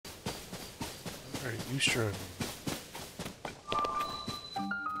Alright, new shrine.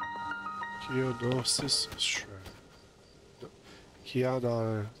 Kyononis Shrine. No.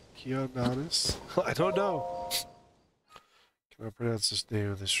 Kyononis? I don't know. Can I pronounce this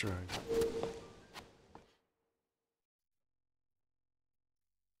name of this shrine?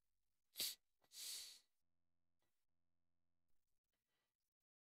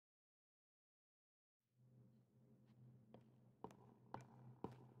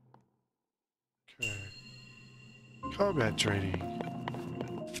 Okay. Combat training.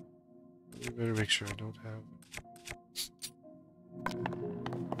 We better make sure I don't have.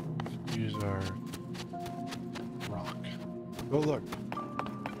 Use our rock. Oh look.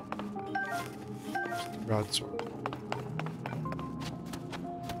 There's the broadsword.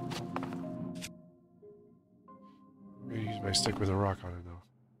 I'm gonna use my stick with a rock on it though.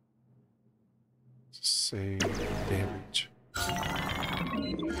 Same damage.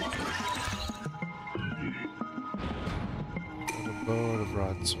 And a bow and a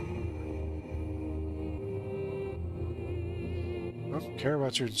broadsword. I don't care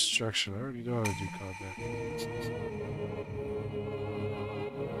about your instruction. I already know how to do combat.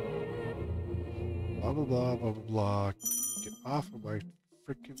 Blah blah blah blah blah blah. Get off of my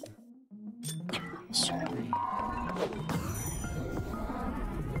freaking screen.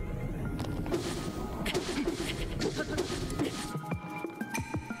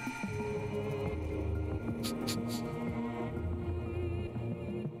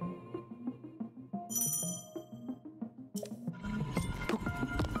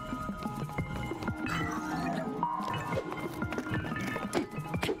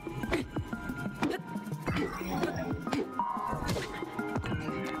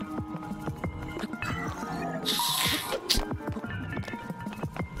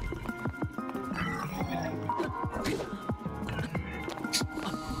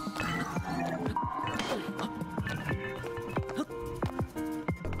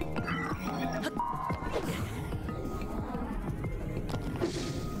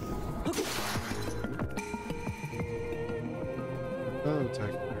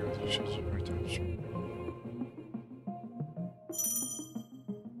 Attack the shows you right down straight.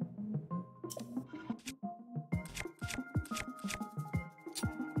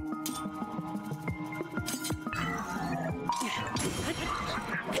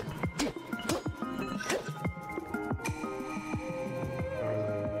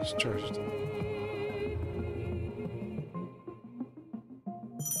 He's charged.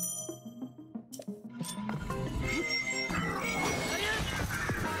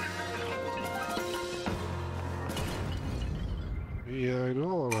 Yeah, I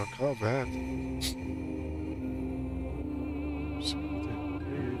know about combat.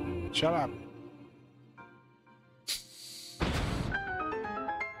 Shut up.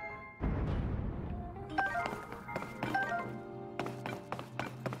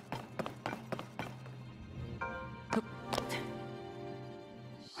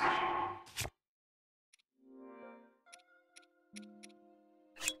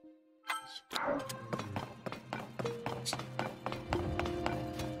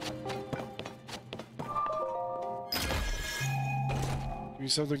 Give me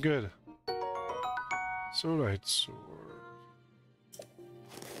something good. Sonite sword.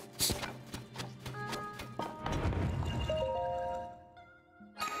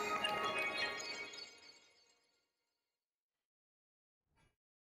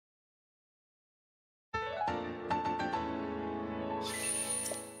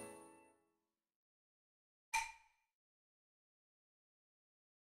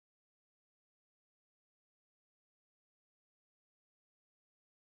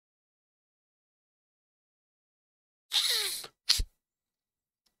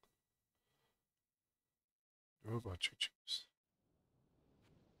 Robot choo-choos.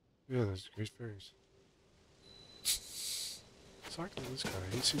 Yeah, there's great fairies. Talk to this guy.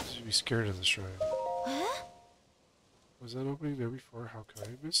 He seems to be scared of the shrine. Huh? Was that opening there before? How could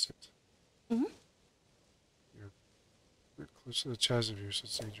I have missed it? You're close to the chasm here, so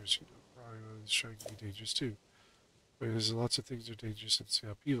it's dangerous. You know, probably the shrine can be dangerous too. But there's lots of things that are dangerous in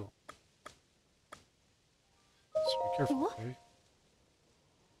the upheaval. So be careful, What? okay?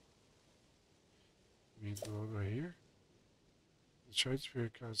 You mean the one right here? The shrine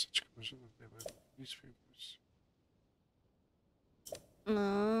spirit caused such commotion that they went newspapers.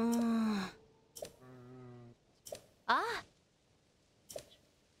 Ah.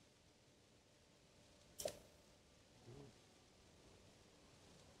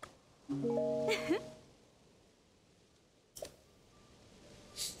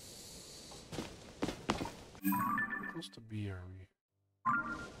 How close to B are we?